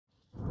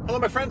Hello,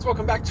 my friends.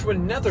 Welcome back to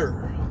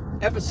another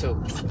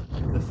episode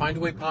of the Find a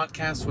Way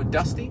podcast with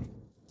Dusty.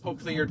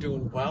 Hopefully you're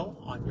doing well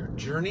on your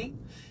journey.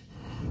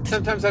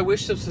 Sometimes I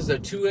wish this was a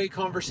two-way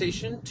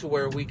conversation to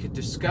where we could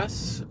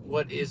discuss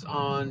what is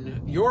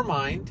on your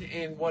mind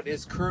and what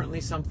is currently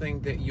something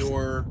that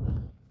you're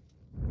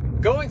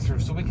going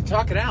through so we can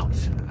talk it out.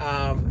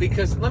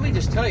 Because let me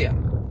just tell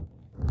you,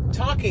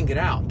 talking it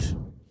out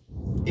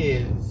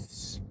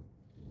is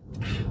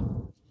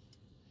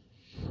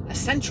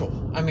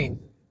essential. I mean,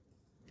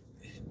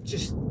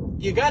 just,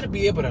 you got to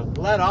be able to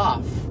let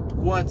off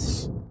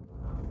what's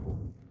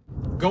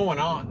going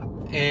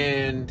on,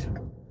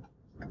 and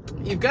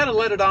you've got to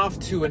let it off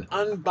to an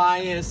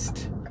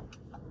unbiased,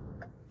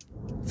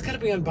 it's got to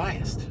be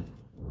unbiased.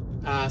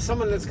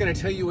 Someone that's going to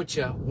tell you what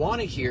you want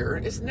to hear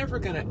is never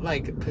going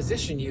to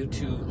position you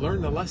to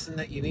learn the lesson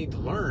that you need to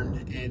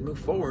learn and move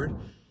forward.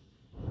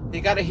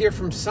 You got to hear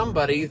from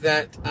somebody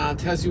that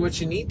tells you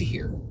what you need to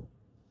hear.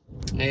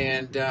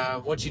 And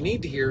what you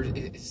need to hear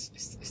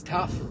is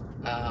tough.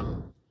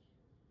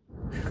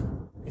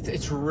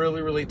 It's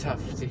really, really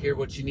tough to hear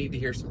what you need to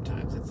hear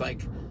sometimes. It's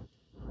like,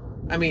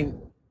 I mean,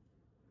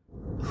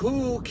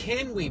 who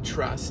can we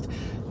trust?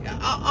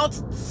 I'll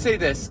say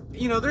this.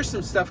 You know, there's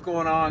some stuff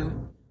going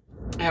on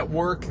at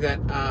work that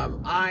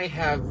I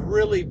have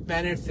really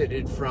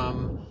benefited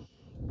from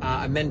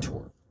a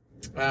mentor.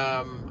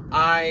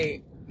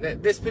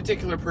 This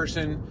particular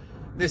person,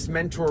 this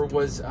mentor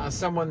was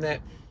someone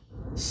that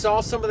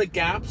saw some of the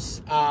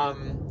gaps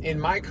in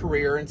my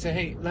career and said,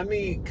 hey, let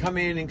me come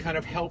in and kind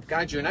of help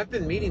guide you. And I've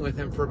been meeting with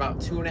him for about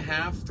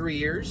 2.5, 3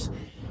 years.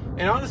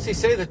 And honestly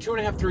say that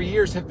 2.5, 3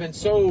 years have been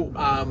so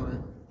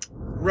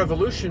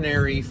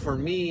revolutionary for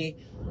me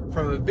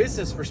from a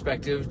business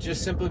perspective,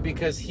 just simply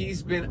because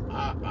he's been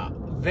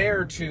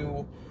there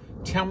to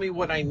tell me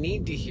what I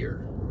need to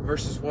hear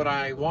versus what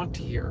I want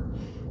to hear.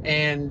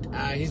 And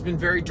he's been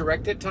very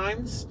direct at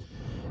times.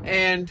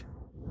 And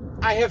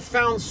I have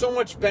found so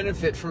much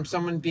benefit from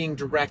someone being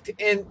direct,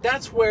 and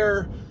that's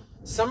where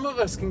some of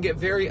us can get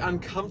very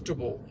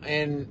uncomfortable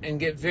and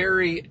get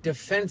very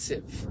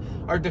defensive.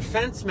 Our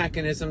defense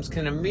mechanisms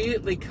can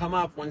immediately come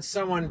up when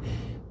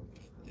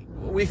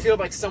we feel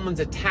like someone's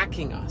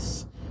attacking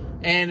us.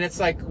 And it's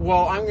like,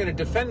 well, I'm going to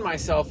defend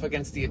myself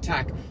against the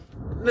attack.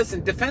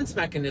 Listen, defense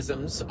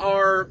mechanisms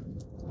are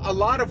a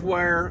lot of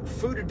where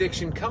food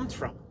addiction comes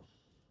from.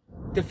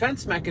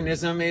 Defense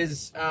mechanism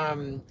is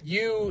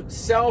you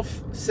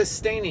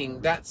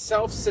self-sustaining, that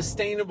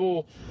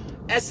self-sustainable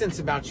essence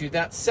about you,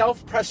 that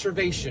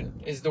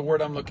self-preservation is the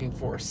word I'm looking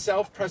for.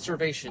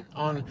 Self-preservation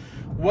on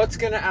what's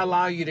going to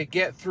allow you to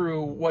get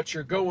through what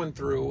you're going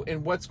through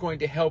and what's going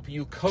to help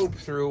you cope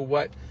through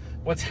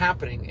what's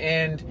happening.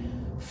 And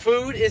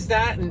food is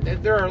that, and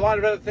there are a lot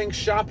of other things,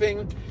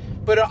 shopping.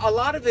 But a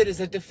lot of it is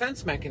a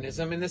defense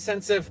mechanism in the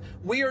sense of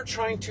we are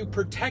trying to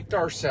protect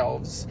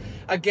ourselves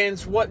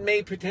against what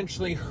may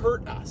potentially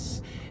hurt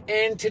us.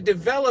 And to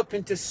develop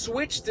and to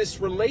switch this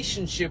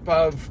relationship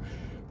of,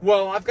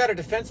 well, I've got a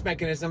defense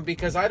mechanism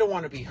because I don't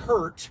want to be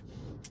hurt.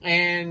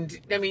 And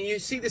I mean, you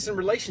see this in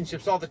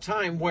relationships all the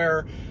time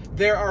where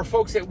there are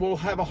folks that will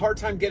have a hard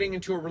time getting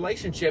into a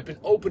relationship and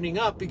opening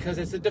up because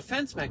it's a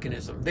defense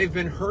mechanism. They've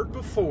been hurt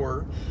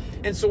before,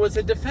 and so it's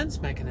a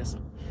defense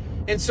mechanism.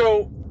 And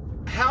so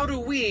how do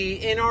we,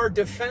 in our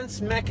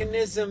defense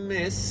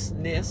mechanism-ness,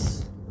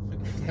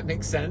 if that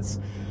makes sense,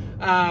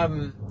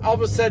 all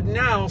of a sudden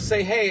now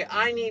say, hey,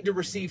 I need to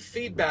receive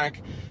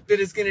feedback that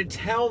is going to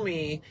tell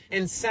me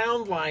and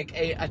sound like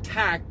a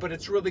attack, but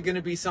it's really going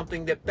to be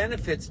something that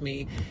benefits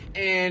me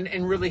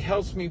and really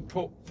helps me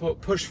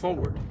push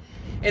forward.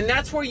 And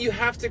that's where you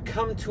have to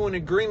come to an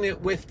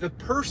agreement with the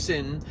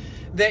person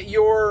that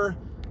you're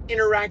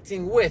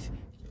interacting with.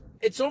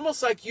 It's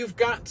almost like you've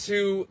got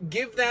to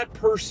give that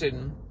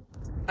person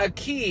a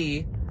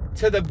key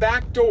to the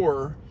back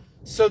door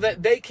so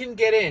that they can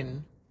get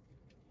in,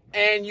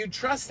 and you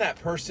trust that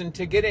person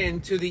to get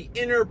into the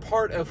inner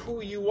part of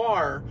who you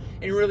are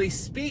and really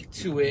speak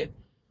to it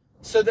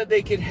so that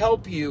they can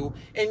help you,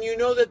 and you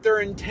know that their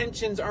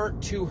intentions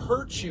aren't to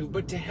hurt you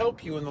but to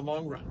help you in the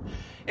long run.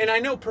 And I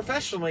know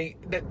professionally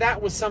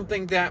that was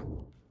something that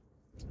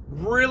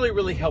really,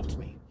 really helped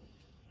me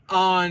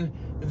on,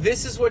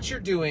 this is what you're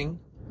doing,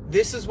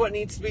 this is what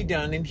needs to be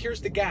done, and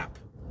here's the gap.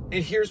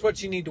 And here's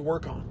what you need to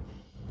work on.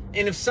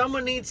 And if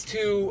someone needs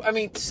to, I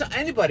mean,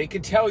 anybody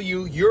could tell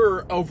you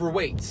you're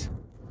overweight.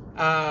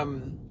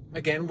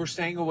 Again, we're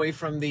staying away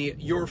from the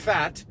you're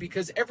fat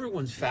because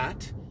everyone's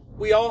fat.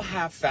 We all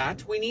have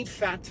fat. We need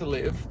fat to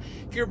live.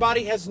 If your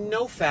body has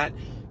no fat,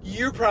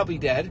 you're probably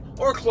dead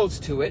or close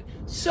to it.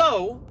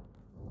 So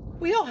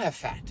we all have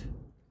fat.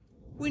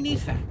 We need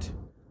fat.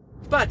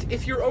 But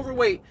if you're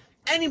overweight,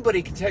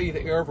 anybody can tell you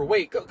that you're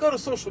overweight. Go to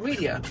social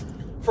media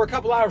for a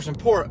couple hours and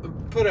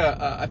put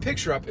a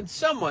picture up, and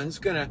someone's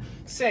gonna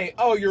say,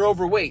 oh, you're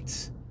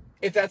overweight.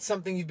 If that's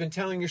something you've been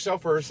telling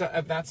yourself, or if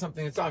that's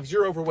something that's obvious,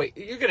 you're overweight.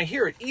 You're gonna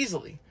hear it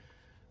easily.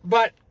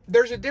 But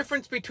there's a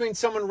difference between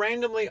someone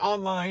randomly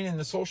online in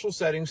the social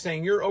setting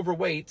saying you're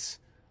overweight,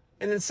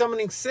 and then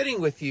someone sitting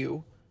with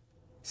you,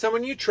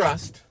 someone you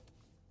trust,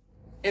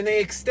 And they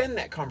extend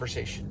that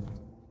conversation.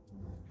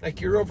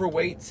 Like, you're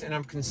overweight and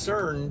I'm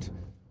concerned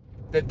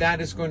that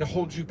that is going to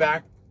hold you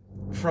back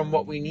from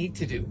what we need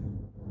to do.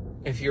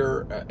 If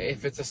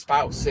it's a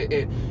spouse,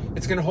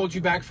 it's going to hold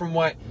you back from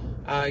what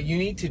you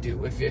need to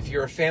do. If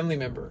you're a family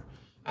member,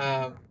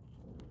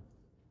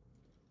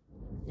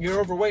 you're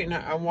overweight and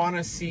I want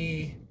to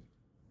see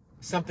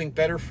something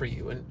better for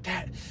you. And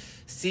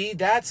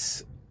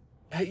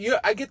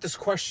I get this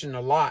question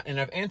a lot, and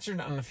I've answered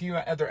it on a few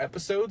other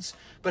episodes,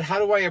 but how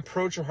do I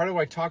approach, or how do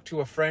I talk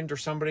to a friend or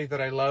somebody that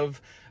I love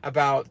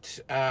about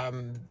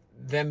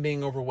them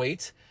being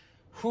overweight?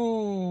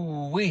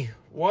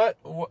 What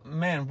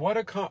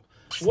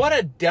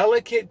a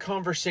delicate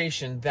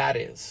conversation that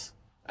is.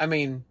 I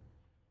mean,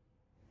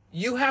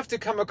 you have to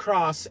come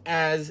across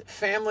as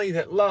family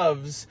that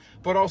loves,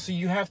 but also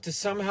you have to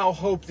somehow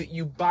hope that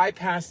you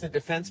bypass the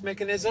defense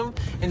mechanism,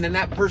 and then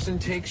that person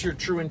takes your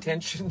true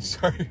intention.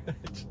 Sorry,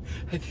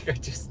 I think I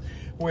just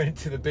went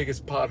into the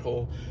biggest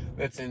pothole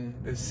that's in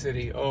this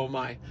city. Oh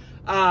my.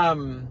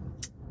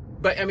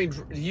 But I mean,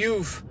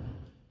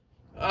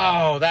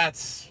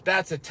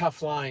 that's a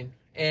tough line.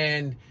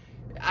 And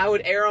I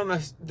would err on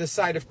the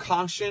side of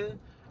caution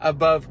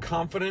above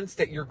confidence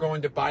that you're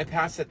going to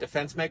bypass that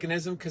defense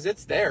mechanism, because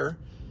it's there.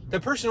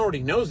 The person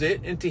already knows it,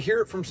 and to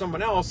hear it from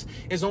someone else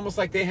is almost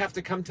like they have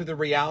to come to the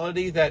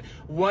reality that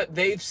what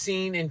they've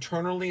seen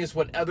internally is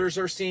what others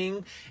are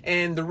seeing.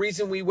 And the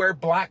reason we wear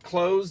black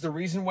clothes, the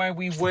reason why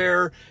we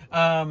wear,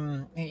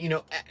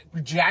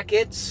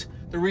 jackets,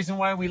 the reason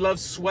why we love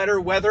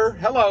sweater weather,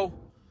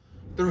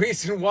 the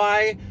reason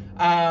why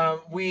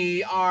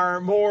we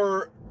are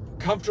more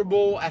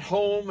comfortable at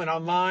home and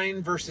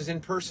online versus in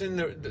person,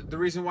 the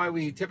reason why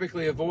we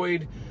typically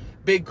avoid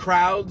big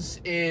crowds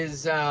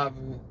is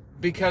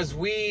because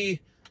we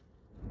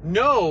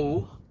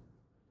know,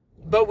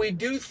 but we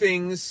do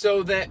things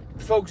so that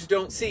folks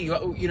don't see.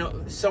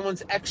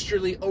 Someone's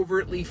extrally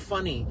overtly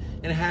funny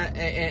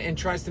and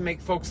tries to make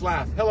folks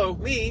laugh. Hello,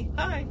 me.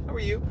 Hi, how are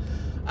you?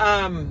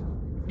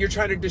 You're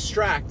trying to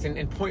distract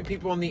and point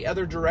people in the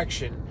other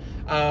direction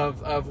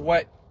of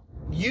what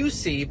you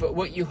see, but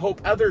what you hope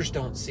others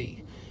don't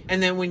see.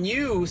 And then when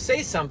you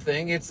say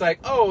something, it's like,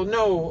 oh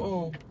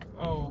no,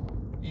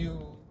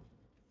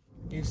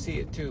 you see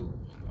it too.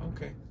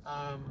 Okay.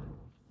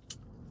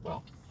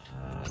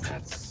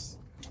 That's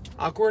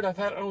awkward. I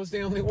thought I was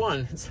the only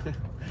one.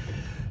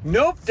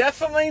 Nope,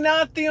 definitely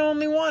not the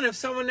only one. If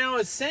someone now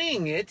is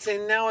saying it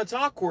and now it's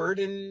awkward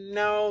and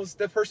now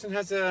the person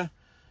has a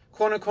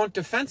quote unquote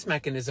defense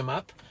mechanism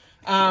up,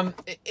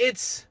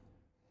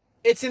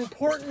 it's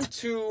important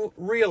to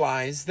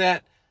realize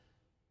that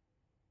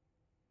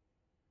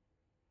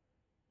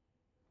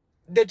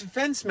the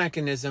defense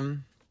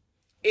mechanism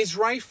is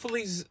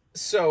rightfully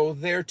so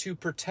there to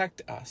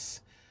protect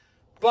us,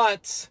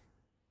 but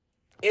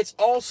it's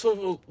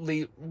also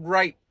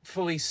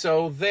rightfully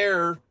so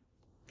there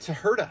to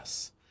hurt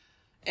us.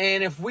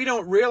 And if we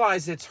don't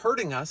realize it's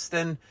hurting us,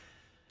 then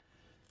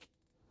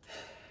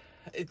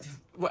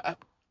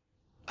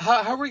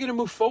how are we going to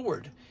move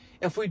forward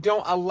if we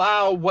don't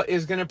allow what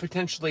is going to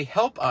potentially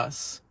help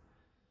us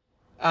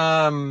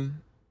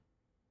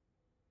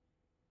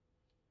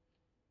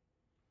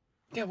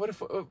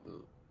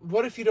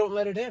what if you don't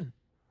let it in?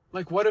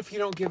 Like, what if you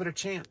don't give it a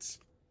chance?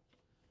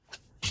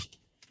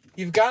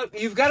 You've got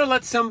to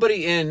let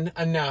somebody in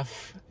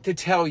enough to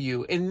tell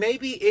you, and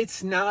maybe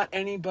it's not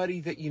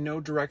anybody that you know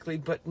directly,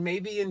 but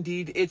maybe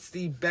indeed it's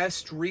the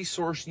best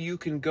resource you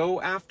can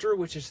go after,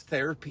 which is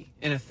therapy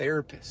and a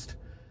therapist.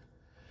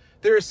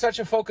 There is such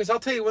a focus. I'll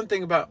tell you one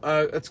thing about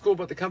at school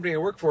about the company I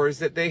work for is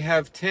that they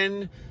have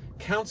 10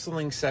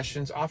 counseling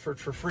sessions offered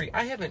for free.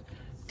 I haven't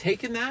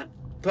taken that,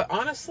 but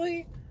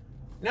honestly,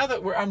 now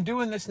that I'm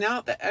doing this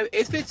now,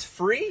 if it's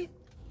free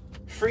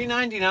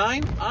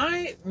 $99,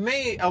 I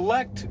may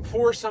elect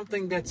for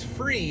something that's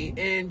free,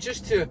 and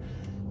just to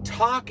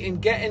talk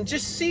and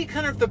just see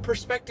kind of the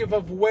perspective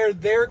of where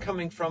they're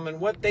coming from and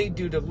what they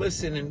do to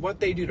listen and what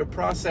they do to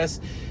process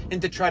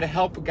and to try to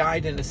help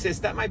guide and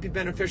assist. That might be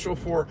beneficial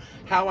for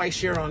how I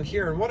share on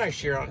here and what I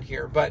share on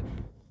here. But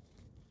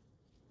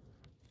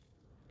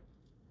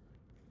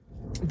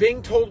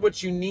being told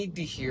what you need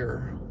to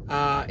hear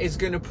is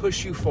going to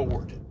push you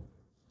forward.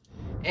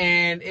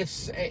 And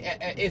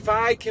if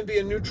I can be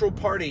a neutral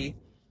party,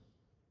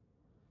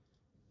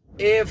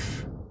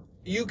 if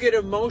you get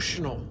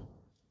emotional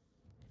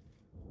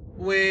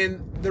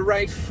when the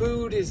right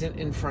food isn't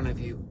in front of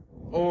you,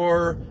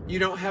 or you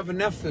don't have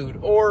enough food,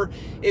 or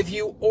if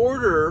you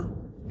order,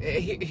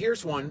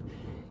 here's one,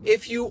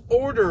 if you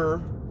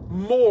order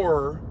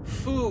more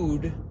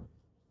food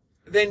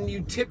than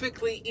you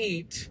typically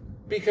eat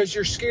because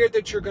you're scared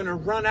that you're going to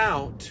run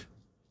out,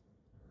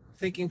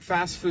 thinking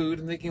fast food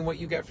and thinking what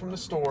you get from the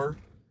store,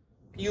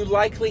 you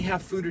likely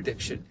have food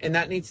addiction, and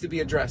that needs to be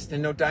addressed.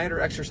 And no diet or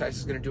exercise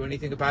is going to do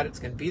anything about it. It's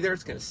going to be there.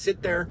 It's going to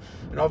sit there.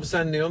 And all of a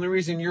sudden, the only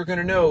reason you're going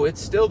to know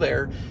it's still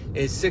there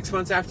is 6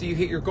 months after you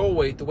hit your goal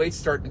weight, the weight's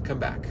starting to come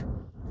back.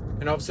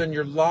 and all of a sudden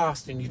you're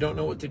lost and you don't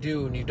know what to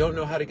do and you don't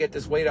know how to get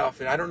this weight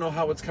off and I don't know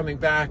how it's coming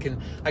back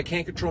and I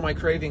can't control my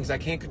cravings. I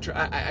can't control,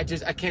 I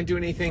can't do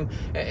anything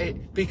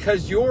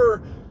because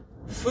your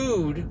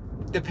food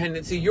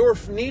dependency, your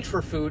need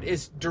for food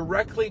is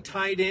directly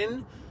tied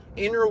in,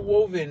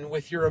 interwoven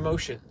with your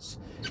emotions.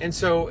 And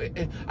so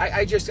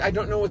I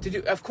don't know what to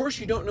do. Of course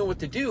you don't know what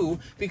to do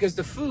because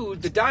the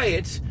food, the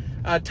diet,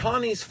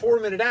 Tawny's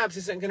 4-minute abs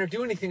isn't going to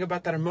do anything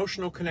about that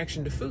emotional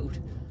connection to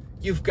food.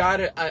 You've got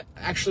to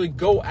actually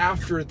go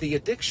after the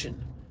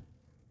addiction.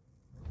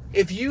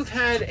 If you've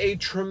had a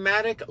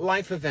traumatic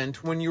life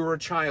event when you were a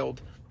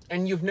child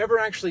and you've never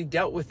actually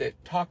dealt with it,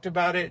 talked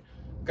about it,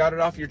 got it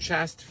off your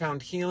chest,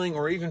 found healing,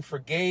 or even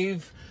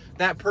forgave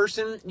that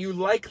person, you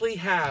likely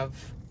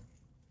have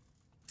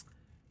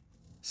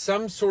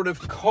some sort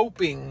of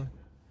coping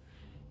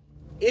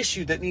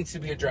issue that needs to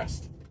be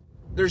addressed.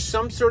 There's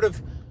some sort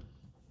of,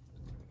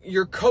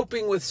 you're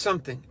coping with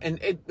something, and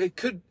it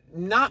could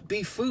not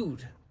be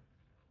food.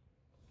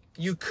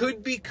 You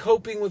could be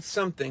coping with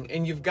something,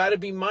 and you've got to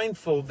be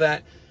mindful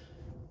that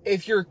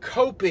if you're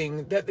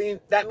coping,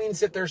 that means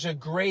that there's a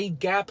gray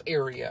gap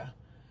area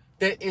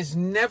that is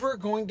never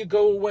going to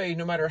go away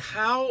no matter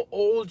how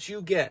old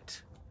you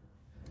get.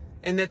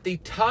 And that the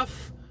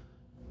tough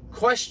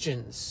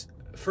questions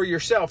for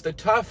yourself, the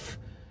tough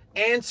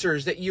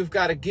answers that you've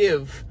got to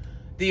give,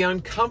 the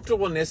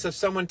uncomfortableness of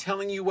someone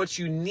telling you what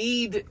you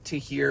need to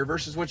hear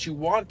versus what you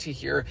want to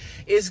hear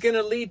is going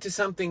to lead to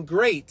something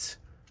great,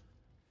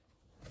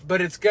 but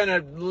it's going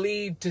to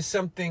lead to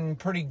something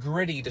pretty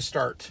gritty to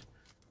start.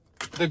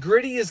 The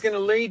gritty is going to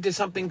lead to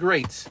something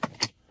great.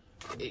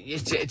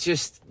 It's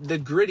just, the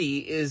gritty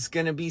is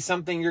going to be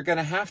something you're going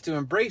to have to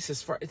embrace.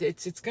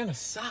 It's going to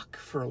suck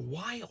for a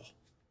while,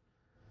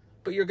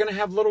 but you're going to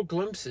have little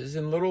glimpses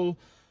and little,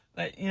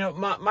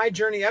 my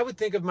journey, I would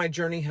think of my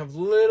journey have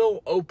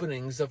little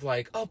openings of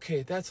like,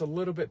 okay, that's a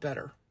little bit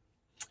better.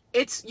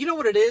 It's, you know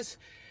what it is?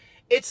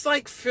 It's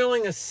like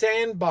filling a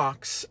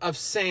sandbox of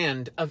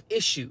sand, of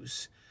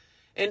issues.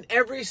 And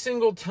every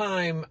single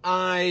time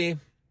I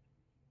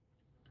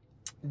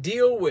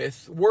deal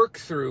with, work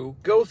through,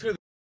 go through.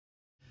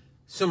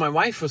 So my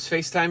wife was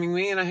FaceTiming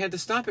me and I had to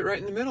stop it right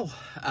in the middle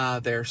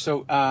there.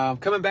 So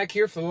coming back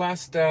here for the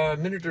last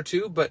minute or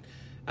two, but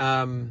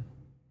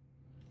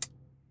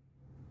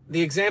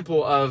the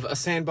example of a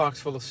sandbox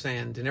full of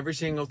sand, and every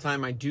single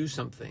time I do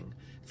something,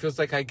 it feels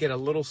like I get a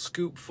little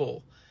scoop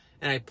full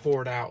and I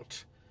pour it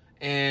out.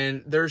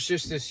 And there's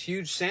just this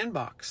huge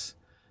sandbox.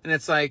 And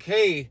it's like,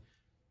 hey,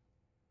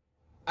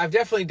 I've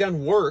definitely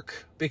done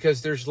work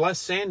because there's less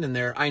sand in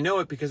there. I know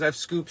it because I've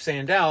scooped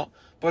sand out.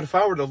 But if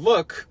I were to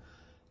look,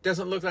 it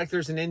doesn't look like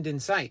there's an end in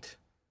sight.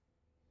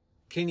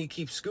 Can you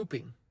keep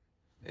scooping?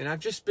 And I've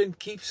just been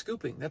keep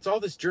scooping. That's all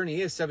this journey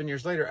is 7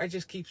 years later. I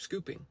just keep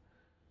scooping.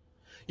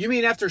 You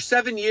mean after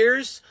 7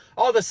 years,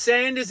 all the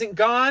sand isn't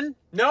gone?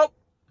 Nope.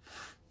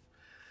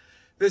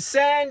 The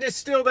sand is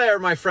still there,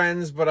 my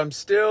friends, but I'm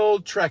still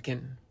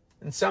trekking.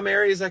 In some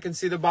areas I can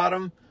see the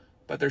bottom,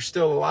 but there's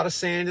still a lot of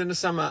sand in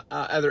some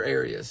other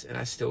areas. And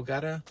I still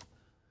gotta.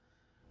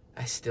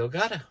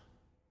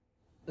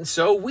 And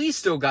so we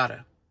still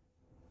gotta.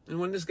 And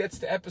when this gets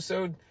to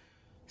episode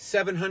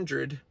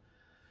 700,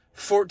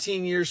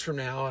 14 years from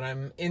now, and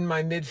I'm in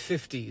my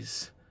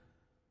mid-50s,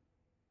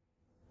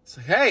 it's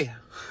like, hey,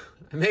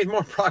 I made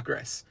more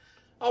progress.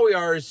 All we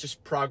are is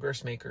just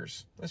progress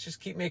makers. Let's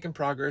just keep making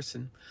progress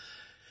and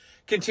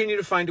continue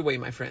to find a way,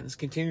 my friends.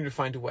 Continue to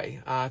find a way.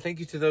 Thank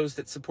you to those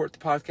that support the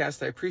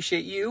podcast. I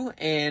appreciate you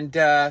and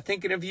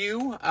thinking of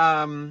you.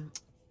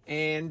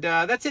 And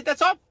that's it.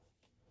 That's all.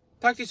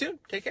 Talk to you soon.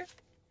 Take care.